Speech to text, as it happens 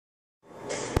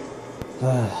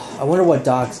I wonder what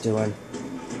Doc's doing.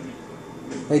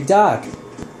 Hey, Doc.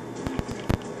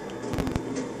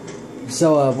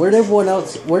 So, where'd everyone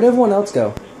else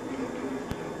go?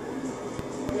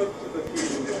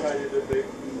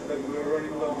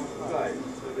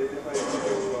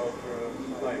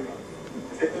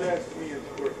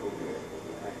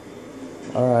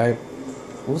 Alright.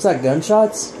 What was that,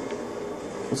 gunshots?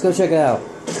 Let's go check it out.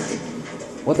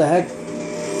 What the heck?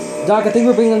 Doc, I think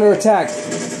we're being under attack.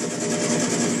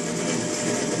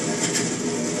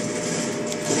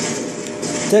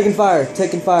 Taking fire,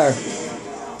 taking fire.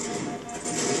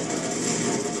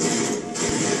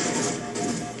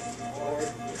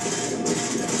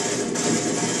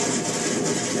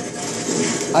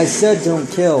 I said don't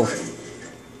kill.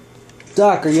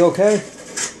 Doc, are you okay?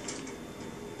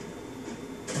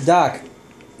 Doc.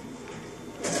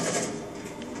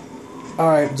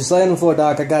 Alright, just lay on the floor,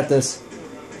 Doc. I got this.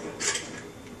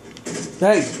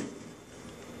 Hey!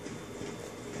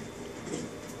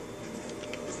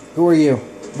 Who are you?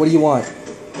 What do you want?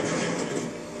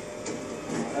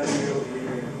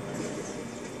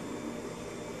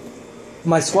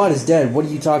 My squad is dead. What are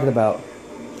you talking about?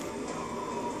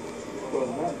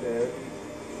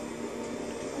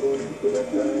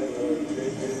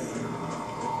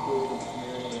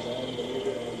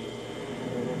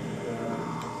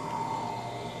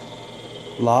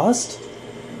 Lost?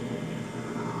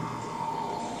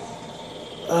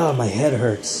 Oh, my head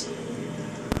hurts.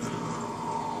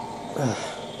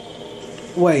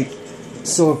 Wait,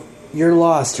 so if you're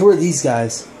lost, who are these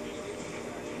guys?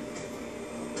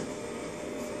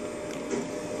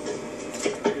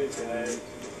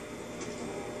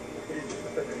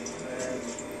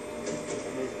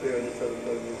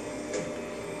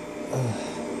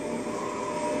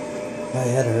 My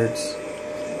head hurts.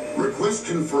 Request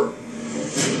confirmed.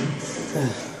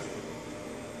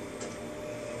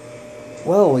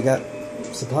 Well, we got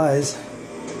supplies.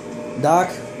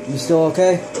 Doc, you still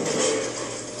okay?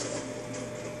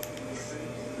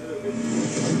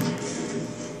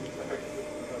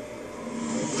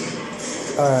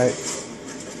 Alright.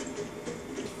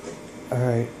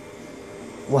 Alright.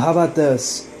 Well, how about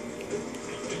this?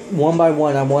 One by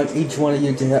one, I want each one of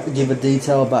you to give a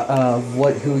detail about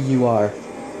who you are.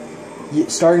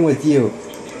 Starting with you.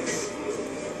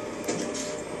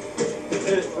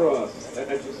 Lieutenant Frost, at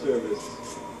your service.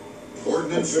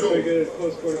 Ordnance I'm very stolen. good at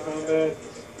close quarter combat,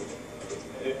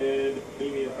 and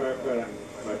medium firefighter.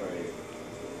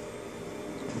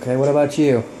 Okay, what about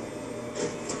you?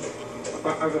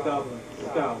 I'm about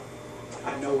so I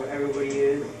know where everybody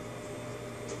is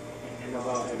and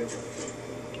about everything.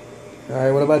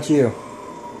 Alright, what about you?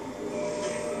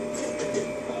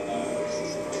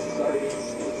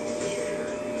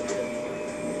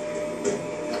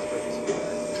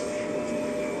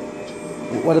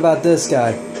 What about this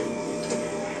guy?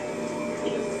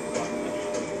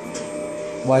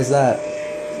 Why's that?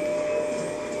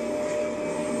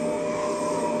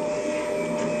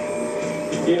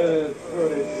 Yeah, throw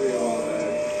it into all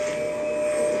that.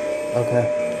 Okay.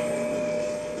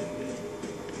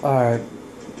 Alright.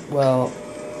 Well,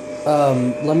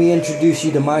 let me introduce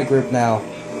you to my group now.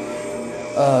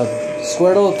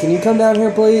 Squirtle, can you come down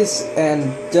here, please?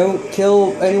 And don't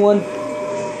kill anyone?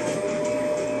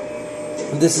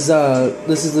 This is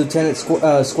Lieutenant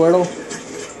Squirtle.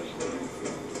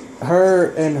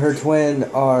 Her and her twin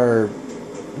are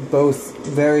both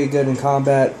very good in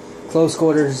combat, close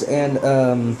quarters and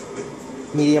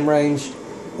medium range.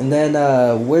 And then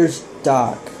where's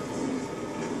Doc?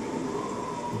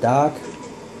 Doc?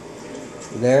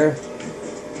 You there?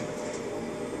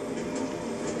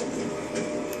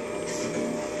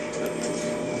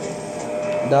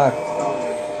 Doc.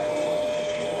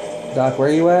 Doc, where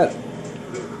are you at?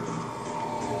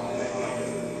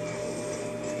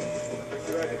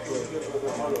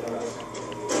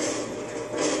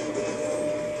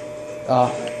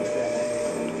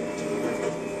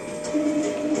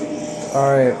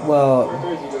 Alright, well.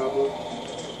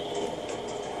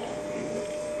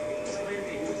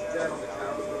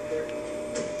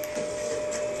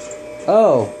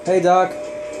 Oh, hey Doc.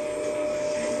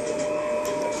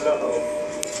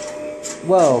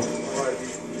 Well,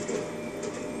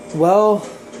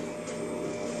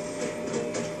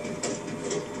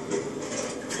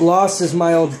 Lost is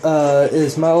my old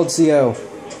CO.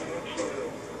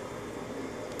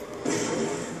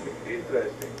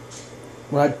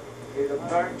 What? It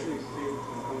apparently seemed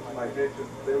to come to my attention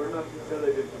they were not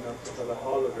intelligent enough to have a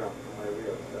hologram for my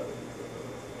real self.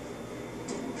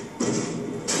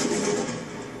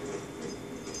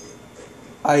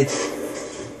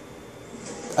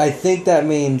 I think that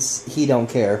means he don't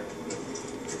care.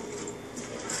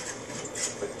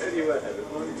 anyway, as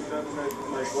long as you don't mess with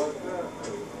my Guasta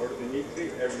or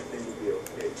Dimitri, everything will be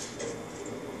okay.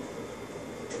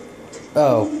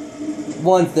 Oh,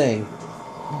 one thing.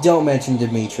 Don't mention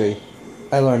Dimitri.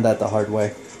 I learned that the hard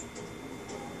way.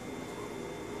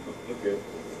 Okay.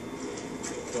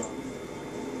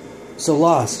 So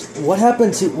Lost. What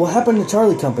happened to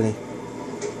Charlie Company?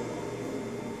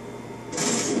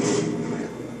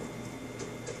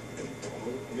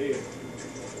 Me.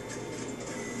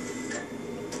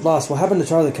 Lost. What happened to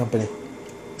Charlie Company?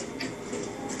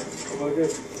 Well, I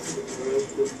guess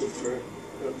that's just the first.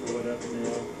 That's what happened, you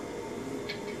know.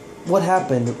 What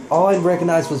happened? All I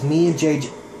recognized was me and JJ.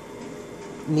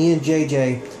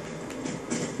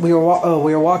 We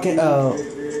were walking.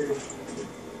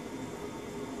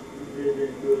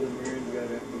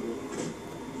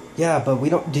 Yeah, but we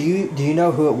don't. Do you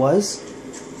know who it was?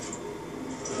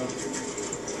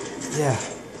 Yeah,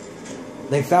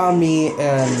 they found me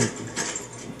and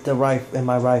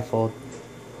my rifle.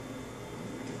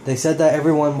 They said that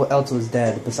everyone else was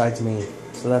dead besides me,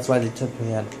 so that's why they took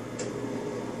me in.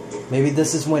 Maybe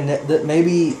this is when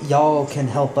maybe y'all can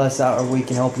help us out, or we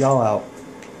can help y'all out.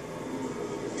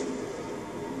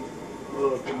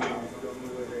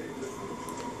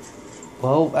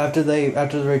 Well, after they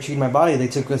retrieved my body, they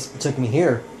took me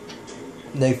here.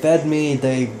 They fed me.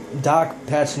 Doc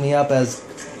patched me up as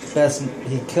best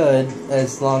he could,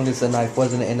 as long as the knife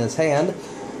wasn't in his hand.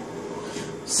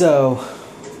 So,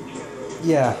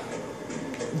 yeah,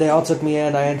 they all took me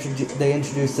in. They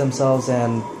introduced themselves,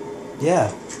 and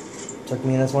yeah, took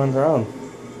me in as one of their own.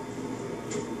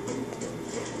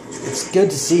 It's good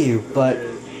to see you, but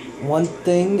one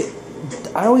thing,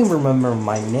 I don't even remember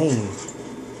my name.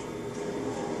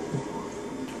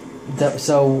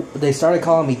 So they started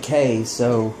calling me K,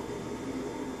 so...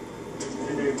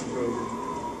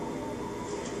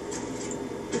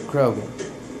 Krogan.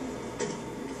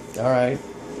 Alright.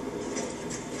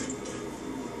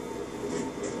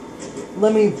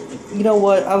 You know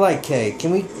what, I like K.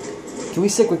 Can we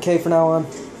stick with K for now on?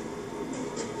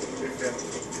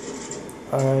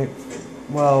 Alright.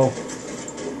 Well,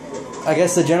 I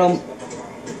guess the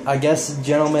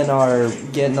gentlemen are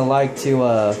getting a like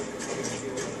to,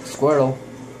 Squirtle.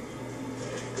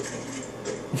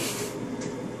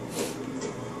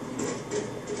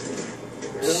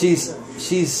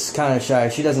 She's kind of shy.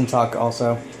 She doesn't talk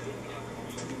also.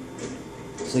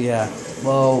 So yeah.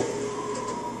 Well.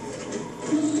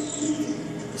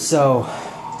 So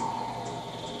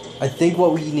I think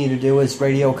what we need to do is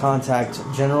radio contact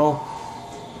General,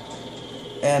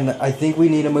 and I think we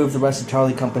need to move the rest of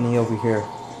Charlie Company over here.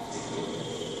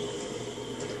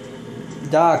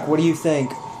 Doc, what do you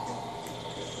think?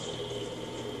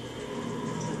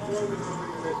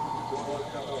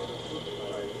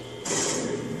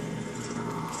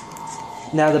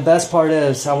 Now the best part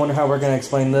is, I wonder how we're going to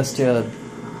explain this to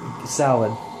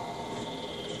Salad.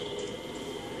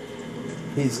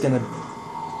 He's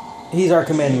our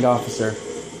commanding officer.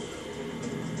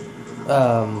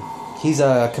 He's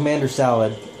a Commander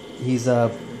Salad. He's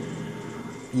a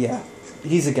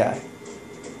guy.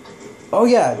 Oh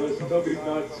yeah.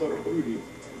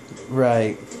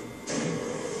 Right.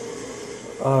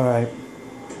 Alright.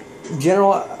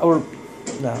 General, or,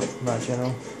 no, not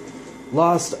General.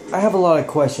 Lost, I have a lot of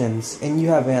questions, and you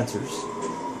have answers.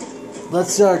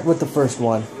 Let's start with the first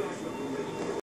one.